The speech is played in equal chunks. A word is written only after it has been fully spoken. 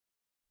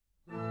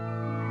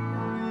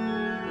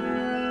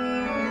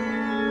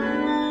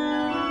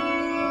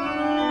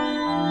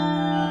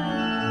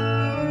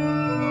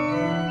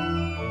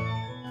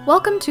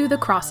Welcome to The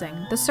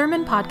Crossing, the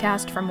sermon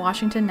podcast from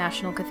Washington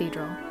National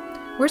Cathedral.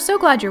 We're so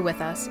glad you're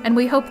with us, and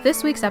we hope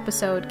this week's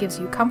episode gives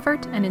you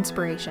comfort and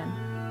inspiration.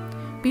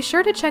 Be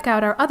sure to check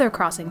out our other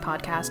Crossing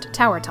podcast,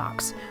 Tower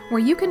Talks, where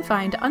you can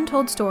find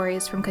untold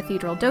stories from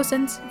cathedral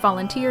docents,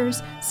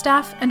 volunteers,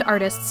 staff, and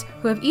artists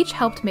who have each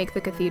helped make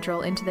the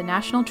cathedral into the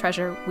national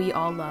treasure we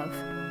all love.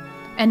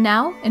 And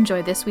now,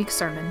 enjoy this week's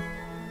sermon.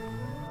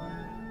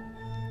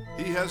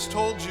 He has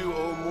told you,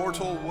 O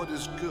mortal, what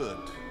is good.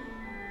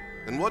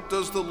 And what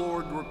does the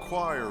Lord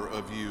require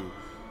of you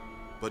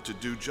but to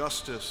do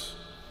justice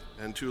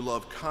and to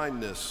love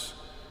kindness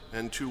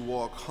and to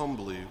walk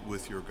humbly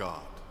with your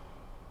God?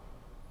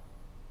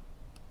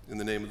 In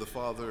the name of the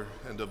Father,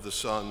 and of the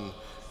Son,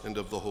 and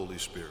of the Holy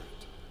Spirit.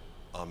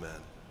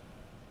 Amen.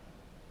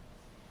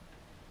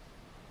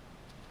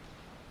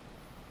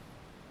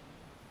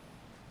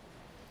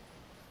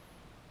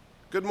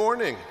 Good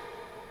morning.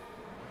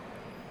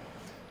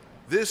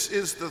 This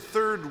is the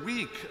third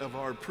week of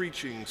our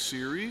preaching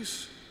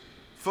series,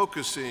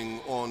 focusing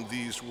on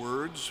these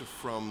words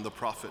from the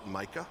prophet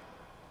Micah.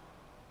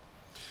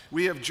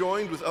 We have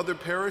joined with other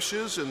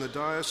parishes in the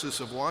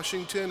Diocese of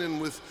Washington and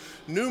with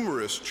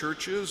numerous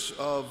churches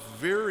of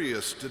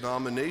various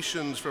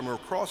denominations from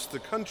across the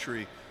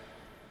country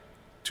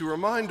to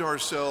remind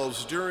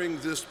ourselves during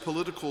this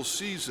political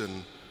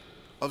season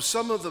of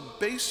some of the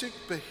basic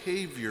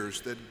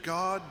behaviors that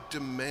God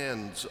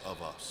demands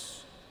of us.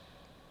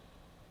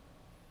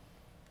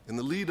 In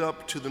the lead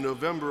up to the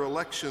November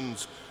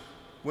elections,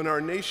 when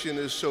our nation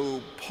is so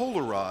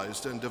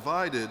polarized and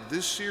divided,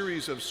 this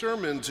series of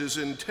sermons is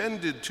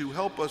intended to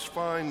help us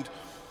find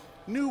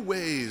new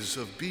ways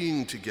of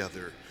being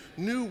together,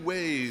 new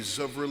ways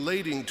of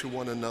relating to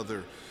one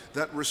another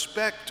that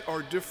respect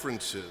our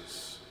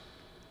differences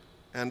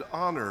and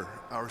honor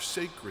our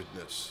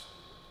sacredness,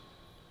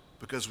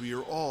 because we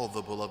are all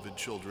the beloved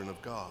children of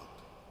God.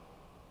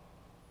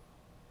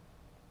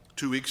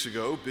 2 weeks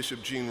ago,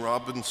 Bishop Gene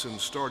Robinson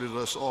started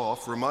us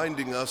off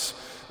reminding us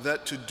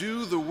that to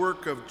do the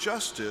work of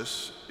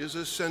justice is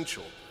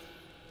essential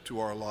to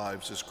our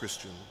lives as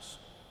Christians.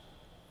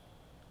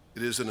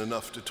 It isn't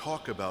enough to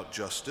talk about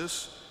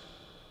justice.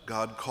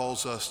 God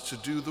calls us to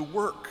do the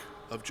work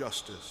of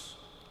justice,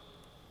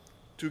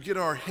 to get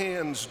our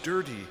hands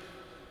dirty,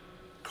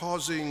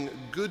 causing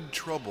good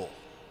trouble,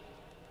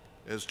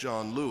 as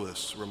John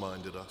Lewis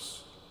reminded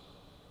us.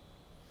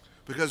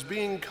 Because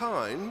being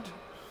kind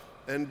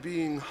and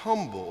being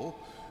humble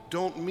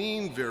don't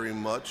mean very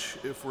much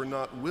if we're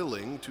not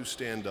willing to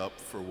stand up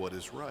for what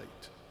is right.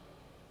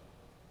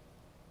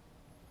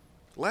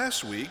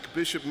 Last week,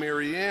 Bishop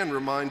Mary Ann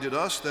reminded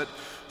us that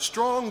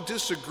strong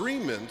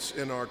disagreements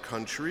in our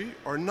country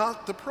are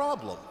not the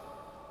problem.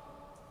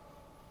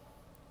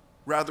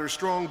 Rather,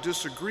 strong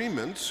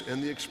disagreements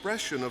and the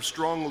expression of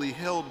strongly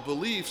held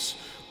beliefs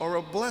are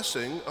a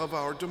blessing of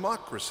our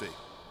democracy.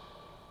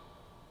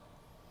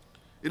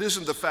 It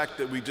isn't the fact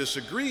that we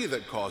disagree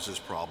that causes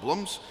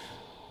problems,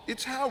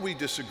 it's how we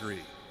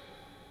disagree.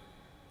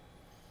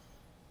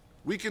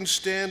 We can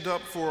stand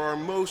up for our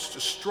most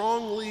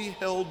strongly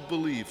held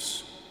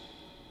beliefs,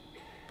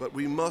 but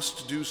we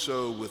must do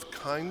so with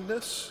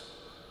kindness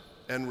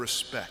and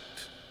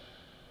respect,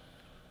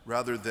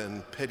 rather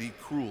than petty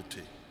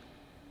cruelty.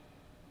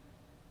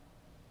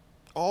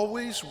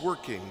 Always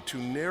working to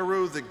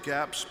narrow the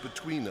gaps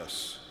between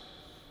us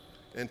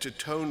and to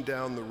tone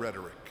down the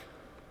rhetoric.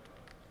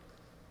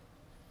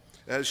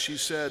 As she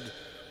said,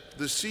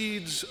 the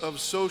seeds of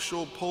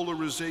social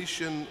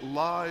polarization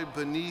lie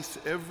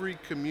beneath every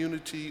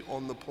community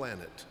on the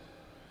planet.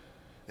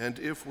 And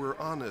if we're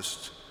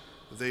honest,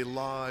 they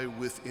lie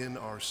within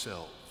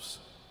ourselves.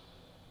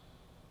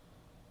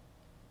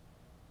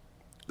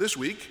 This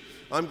week,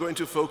 I'm going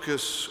to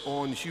focus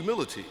on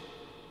humility,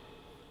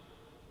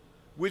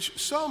 which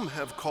some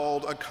have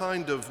called a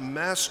kind of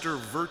master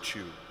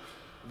virtue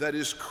that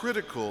is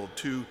critical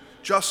to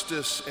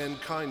justice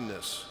and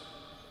kindness.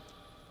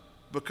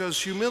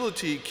 Because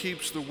humility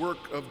keeps the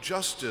work of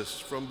justice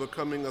from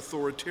becoming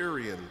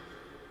authoritarian.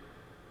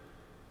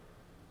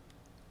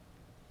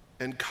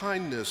 And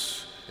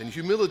kindness and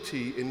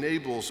humility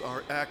enables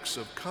our acts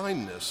of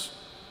kindness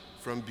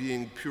from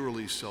being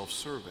purely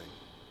self-serving.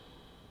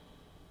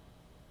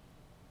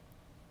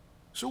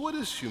 So what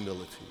is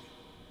humility?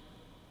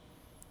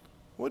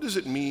 What does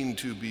it mean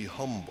to be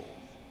humble?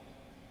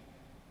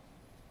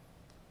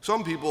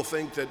 Some people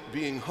think that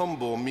being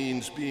humble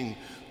means being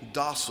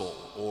docile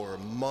or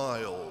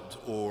mild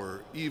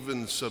or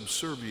even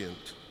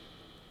subservient.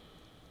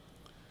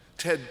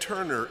 Ted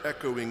Turner,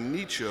 echoing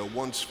Nietzsche,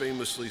 once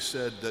famously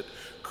said that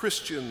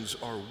Christians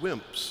are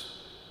wimps.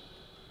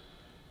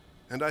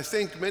 And I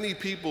think many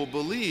people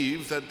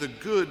believe that the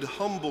good,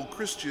 humble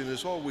Christian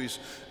is always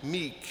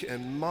meek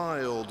and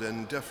mild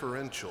and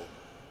deferential.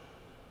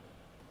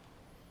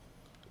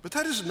 But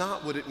that is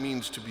not what it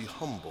means to be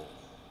humble.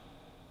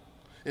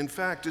 In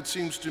fact, it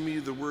seems to me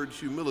the word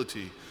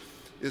humility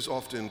is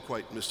often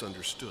quite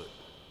misunderstood.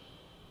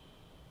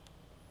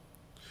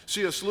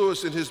 C.S.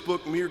 Lewis, in his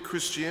book Mere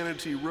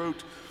Christianity,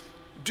 wrote,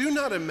 Do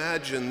not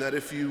imagine that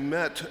if you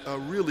met a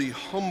really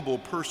humble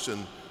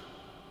person,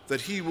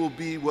 that he will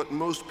be what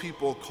most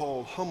people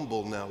call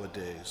humble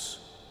nowadays.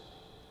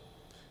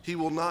 He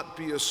will not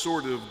be a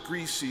sort of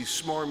greasy,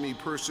 smarmy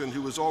person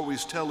who is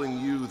always telling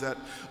you that,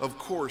 of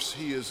course,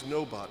 he is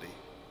nobody.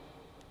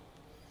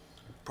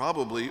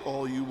 Probably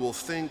all you will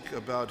think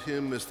about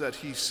him is that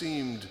he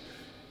seemed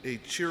a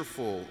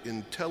cheerful,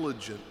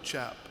 intelligent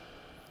chap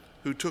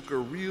who took a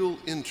real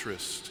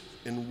interest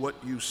in what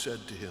you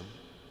said to him.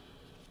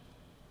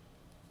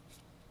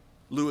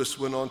 Lewis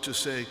went on to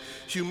say,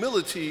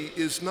 humility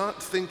is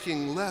not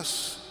thinking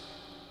less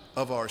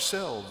of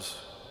ourselves,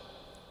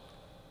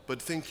 but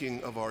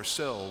thinking of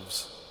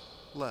ourselves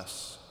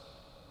less.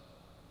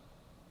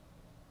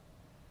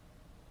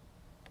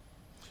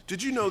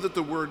 Did you know that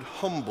the word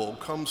humble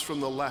comes from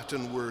the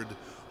Latin word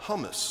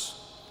humus,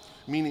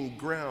 meaning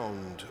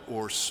ground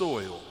or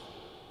soil?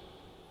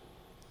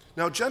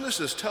 Now,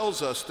 Genesis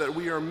tells us that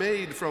we are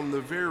made from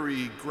the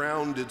very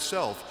ground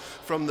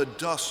itself, from the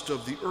dust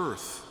of the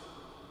earth.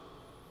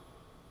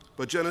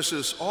 But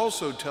Genesis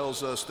also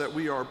tells us that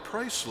we are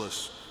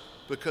priceless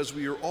because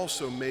we are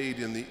also made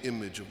in the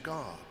image of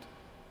God.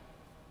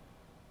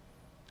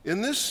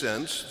 In this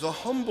sense, the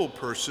humble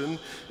person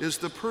is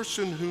the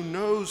person who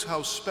knows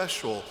how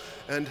special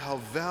and how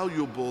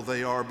valuable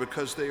they are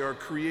because they are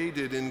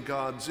created in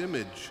God's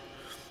image.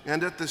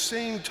 And at the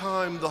same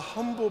time, the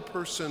humble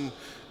person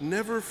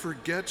never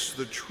forgets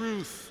the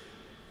truth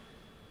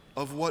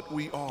of what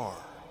we are,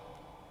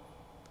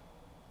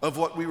 of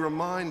what we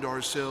remind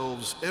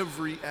ourselves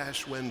every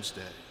Ash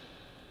Wednesday,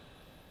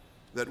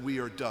 that we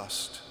are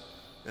dust,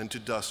 and to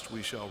dust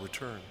we shall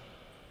return.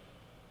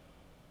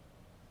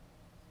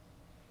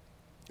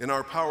 In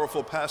our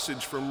powerful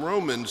passage from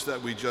Romans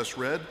that we just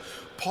read,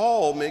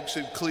 Paul makes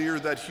it clear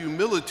that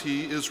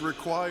humility is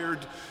required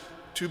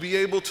to be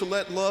able to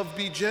let love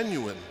be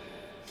genuine.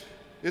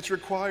 It's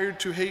required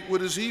to hate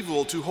what is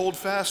evil, to hold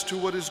fast to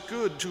what is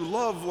good, to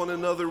love one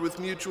another with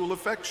mutual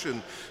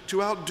affection,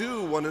 to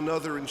outdo one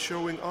another in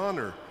showing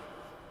honor.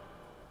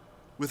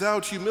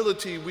 Without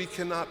humility, we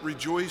cannot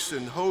rejoice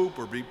in hope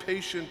or be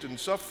patient in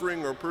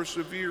suffering or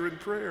persevere in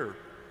prayer.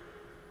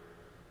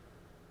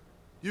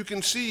 You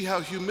can see how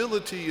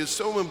humility is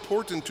so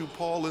important to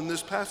Paul in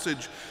this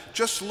passage.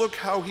 Just look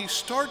how he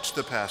starts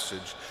the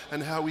passage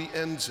and how he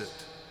ends it.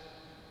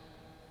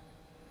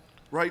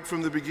 Right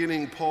from the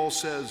beginning, Paul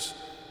says,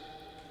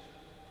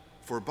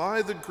 "For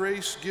by the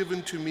grace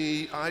given to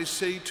me, I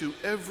say to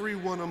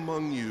everyone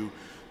among you,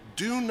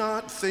 do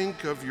not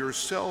think of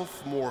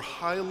yourself more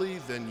highly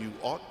than you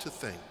ought to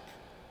think."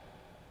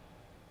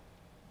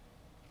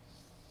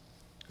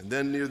 And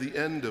then near the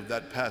end of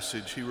that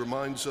passage, he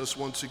reminds us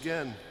once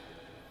again,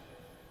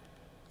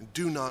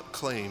 do not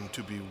claim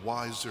to be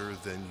wiser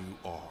than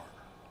you are.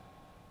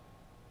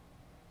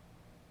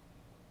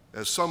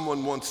 As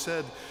someone once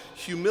said,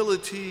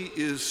 humility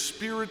is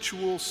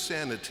spiritual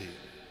sanity.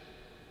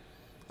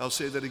 I'll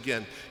say that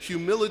again.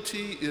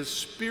 Humility is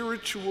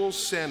spiritual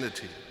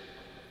sanity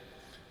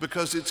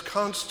because its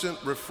constant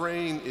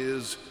refrain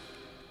is,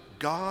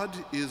 God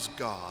is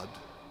God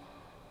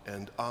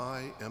and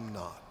I am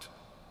not.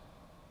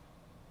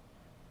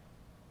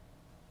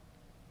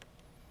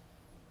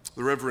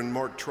 The Reverend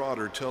Mark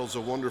Trotter tells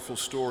a wonderful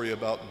story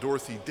about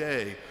Dorothy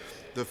Day,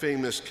 the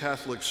famous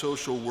Catholic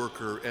social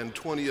worker and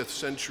 20th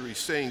century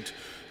saint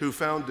who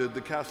founded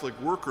the Catholic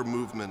worker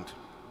movement,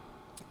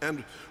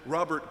 and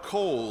Robert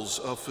Coles,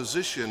 a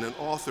physician and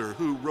author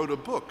who wrote a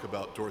book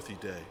about Dorothy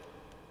Day.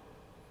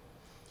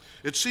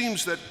 It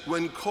seems that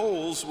when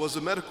Coles was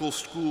a medical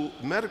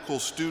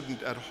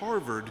student at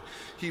Harvard,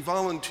 he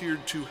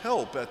volunteered to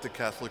help at the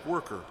Catholic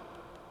worker.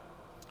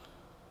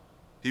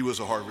 He was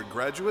a Harvard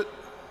graduate.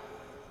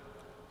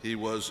 He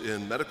was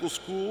in medical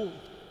school,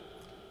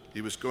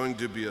 he was going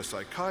to be a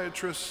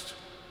psychiatrist,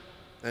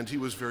 and he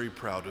was very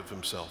proud of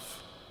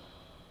himself.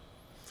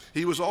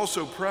 He was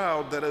also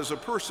proud that as a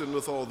person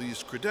with all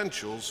these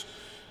credentials,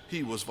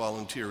 he was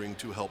volunteering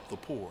to help the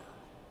poor.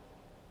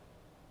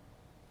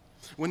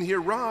 When he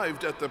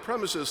arrived at the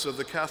premises of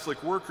the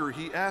Catholic worker,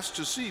 he asked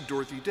to see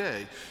Dorothy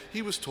Day.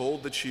 He was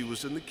told that she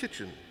was in the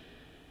kitchen.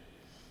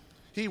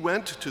 He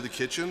went to the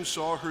kitchen,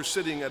 saw her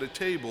sitting at a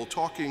table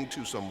talking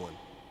to someone.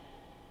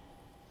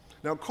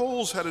 Now,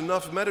 Coles had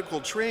enough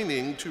medical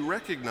training to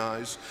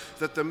recognize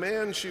that the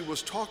man she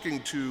was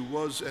talking to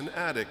was an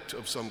addict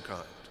of some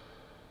kind.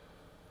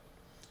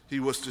 He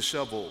was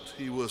disheveled.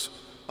 He was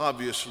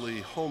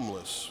obviously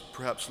homeless,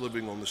 perhaps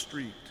living on the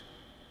street.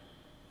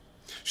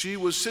 She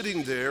was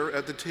sitting there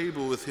at the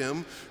table with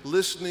him,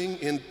 listening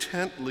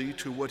intently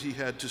to what he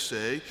had to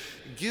say,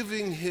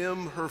 giving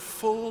him her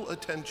full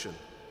attention.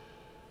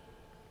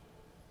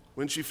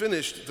 When she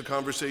finished the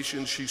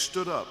conversation, she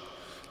stood up.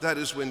 That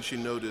is when she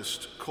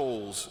noticed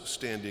Coles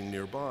standing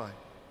nearby.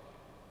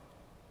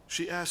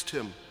 She asked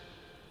him,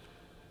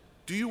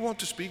 "Do you want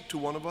to speak to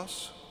one of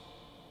us?"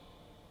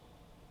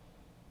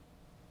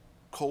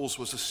 Coles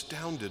was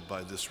astounded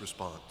by this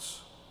response.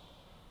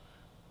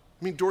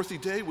 Dorothy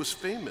Day was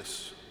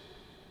famous.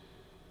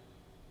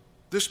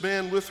 This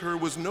man with her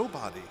was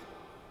nobody.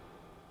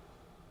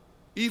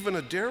 even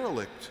a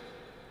derelict.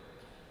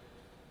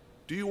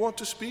 "Do you want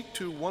to speak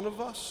to one of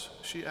us?"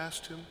 she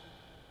asked him.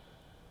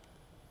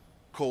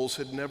 Coles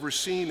had never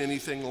seen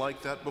anything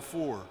like that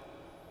before.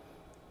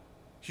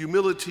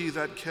 Humility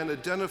that can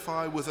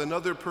identify with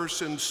another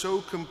person so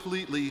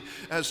completely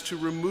as to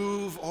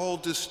remove all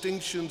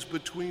distinctions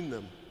between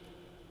them.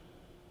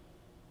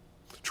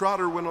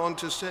 Trotter went on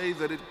to say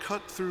that it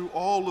cut through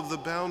all of the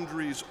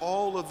boundaries,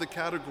 all of the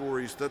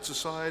categories that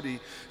society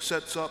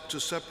sets up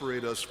to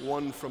separate us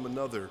one from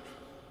another,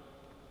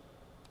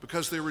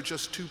 because they were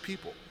just two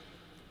people,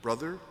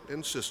 brother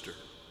and sister,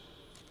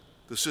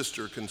 the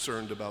sister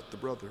concerned about the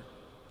brother.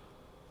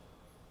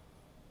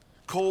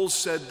 Coles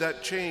said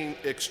that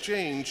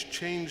exchange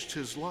changed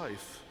his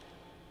life.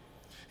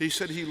 He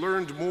said he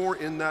learned more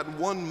in that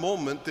one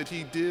moment than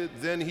he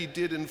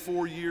did in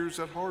 4 years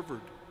at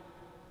Harvard.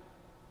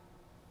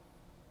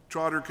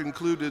 Trotter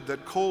concluded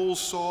that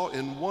Coles saw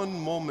in one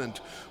moment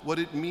what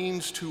it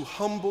means to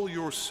humble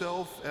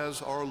yourself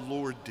as our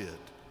Lord did.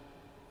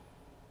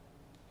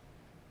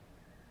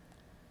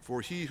 For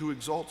he who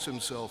exalts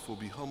himself will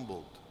be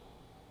humbled,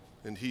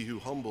 and he who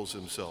humbles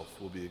himself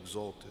will be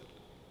exalted.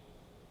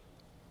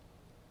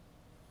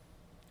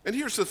 And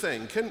here's the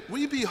thing, can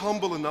we be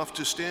humble enough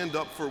to stand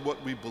up for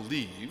what we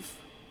believe,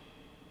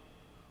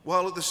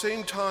 while at the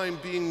same time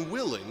being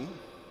willing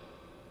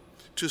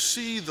to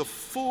see the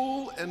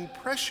full and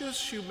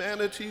precious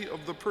humanity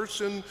of the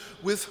person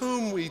with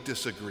whom we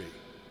disagree?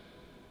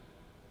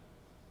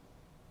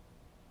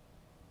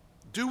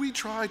 Do we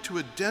try to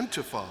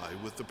identify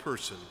with the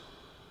person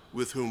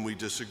with whom we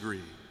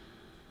disagree?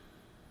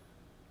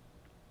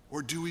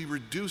 Or do we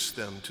reduce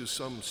them to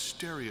some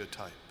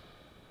stereotype?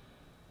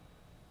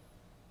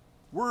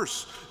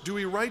 Worse, do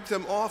we write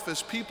them off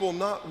as people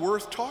not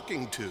worth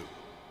talking to?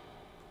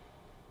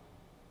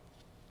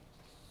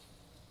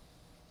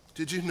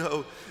 Did you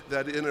know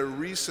that in a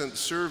recent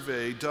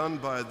survey done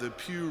by the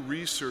Pew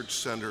Research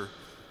Center,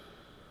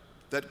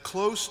 that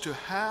close to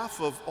half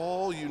of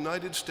all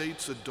United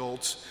States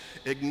adults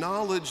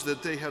acknowledge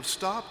that they have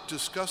stopped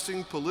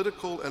discussing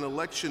political and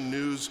election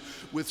news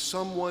with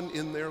someone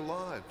in their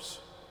lives?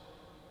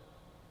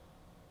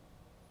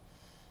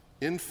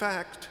 In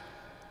fact,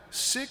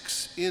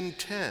 6 in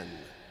 10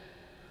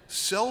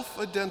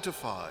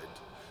 self-identified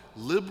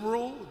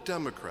liberal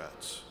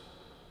Democrats,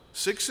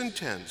 6 in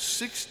 10,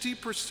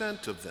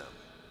 60% of them,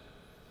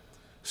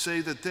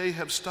 say that they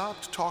have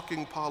stopped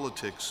talking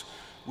politics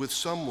with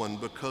someone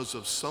because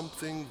of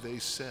something they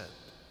said.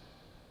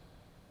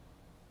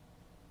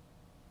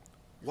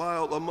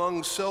 While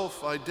among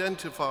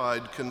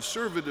self-identified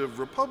conservative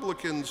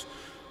Republicans,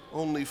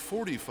 only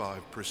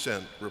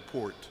 45%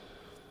 report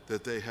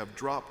that they have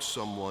dropped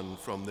someone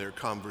from their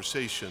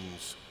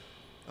conversations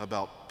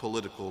about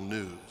political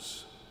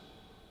news.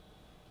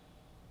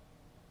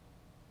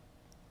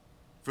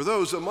 For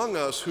those among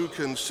us who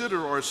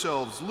consider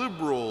ourselves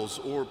liberals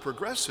or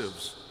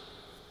progressives,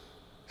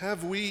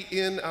 have we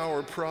in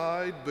our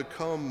pride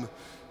become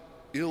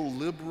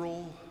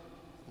illiberal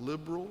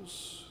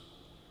liberals?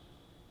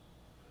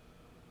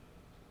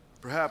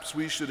 Perhaps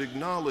we should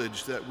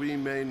acknowledge that we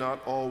may not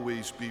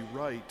always be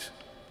right,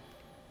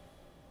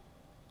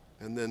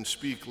 and then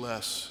speak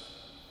less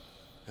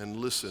and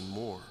listen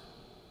more.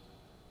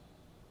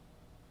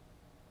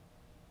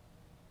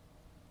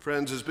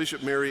 Friends, as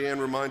Bishop Mary Ann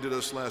reminded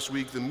us last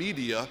week, the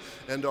media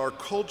and our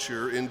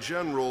culture in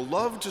general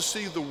love to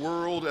see the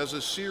world as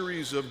a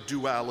series of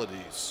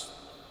dualities.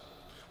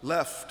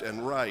 Left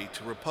and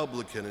right,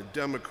 Republican and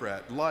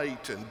Democrat,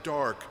 light and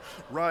dark,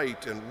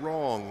 right and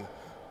wrong.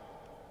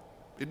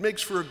 It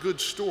makes for a good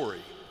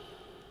story.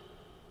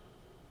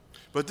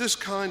 But this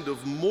kind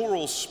of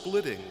moral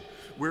splitting,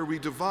 where we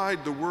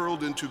divide the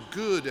world into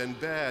good and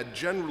bad,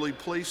 generally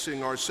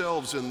placing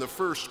ourselves in the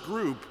first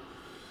group,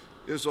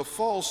 is a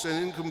false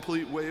and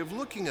incomplete way of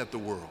looking at the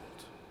world.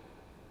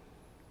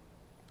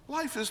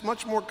 Life is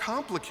much more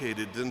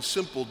complicated than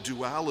simple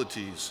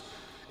dualities,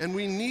 and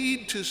we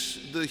need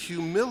the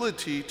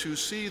humility to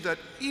see that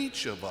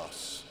each of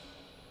us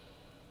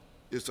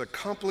is a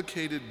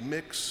complicated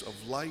mix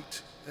of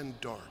light and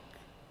dark.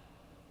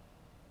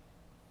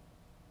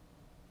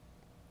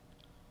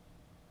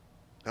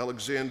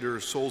 Alexander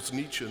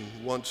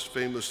Solzhenitsyn once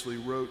famously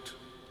wrote,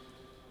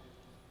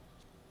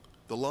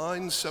 "The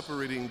line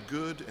separating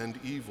good and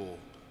evil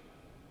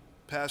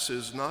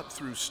passes not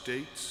through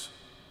states,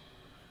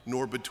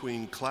 nor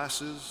between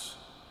classes,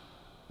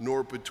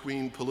 nor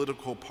between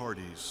political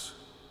parties,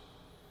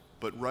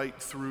 but right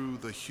through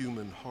the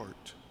human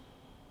heart,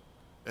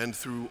 and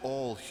through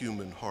all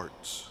human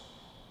hearts.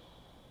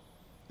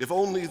 If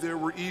only there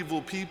were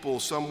evil people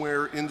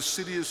somewhere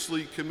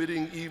insidiously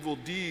committing evil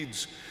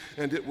deeds,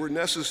 and it were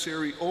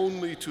necessary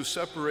only to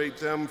separate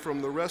them from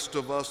the rest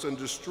of us and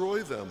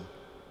destroy them.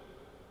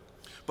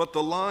 But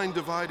the line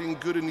dividing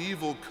good and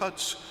evil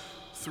cuts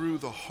through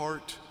the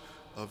heart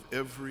of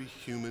every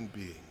human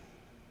being."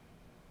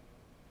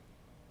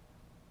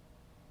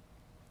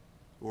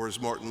 Or as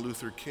Martin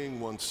Luther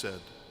King once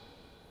said,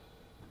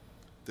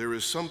 "There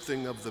is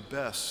something of the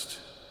best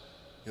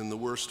in the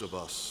worst of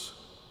us,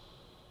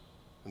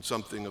 and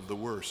something of the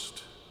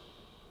worst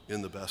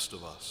in the best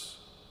of us.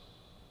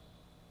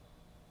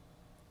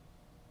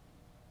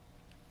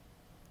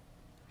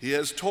 He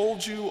has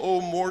told you,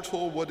 O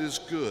mortal, what is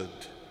good.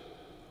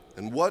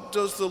 And what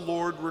does the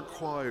Lord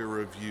require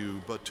of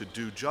you but to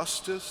do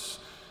justice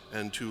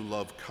and to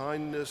love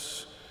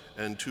kindness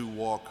and to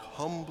walk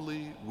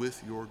humbly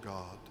with your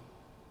God?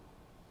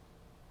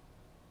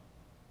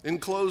 In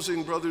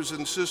closing, brothers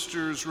and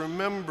sisters,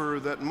 remember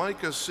that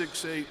Micah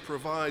 6:8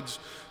 provides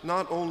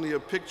not only a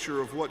picture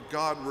of what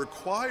God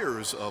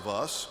requires of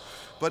us,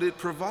 but it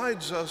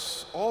provides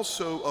us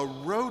also a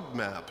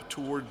roadmap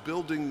toward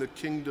building the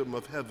kingdom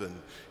of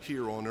heaven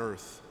here on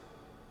earth.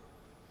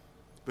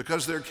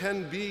 Because there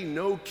can be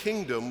no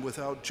kingdom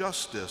without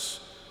justice,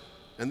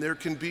 and there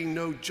can be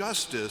no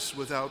justice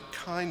without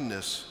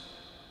kindness.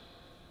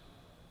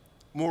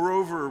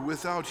 Moreover,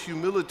 without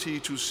humility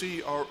to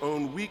see our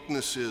own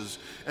weaknesses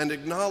and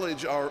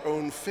acknowledge our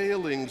own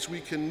failings, we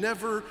can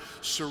never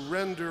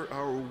surrender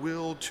our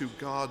will to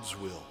God's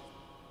will.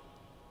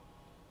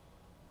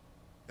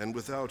 And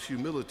without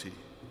humility,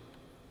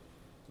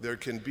 there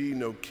can be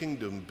no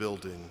kingdom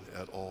building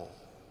at all.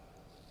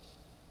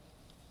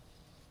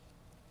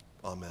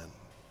 Amen.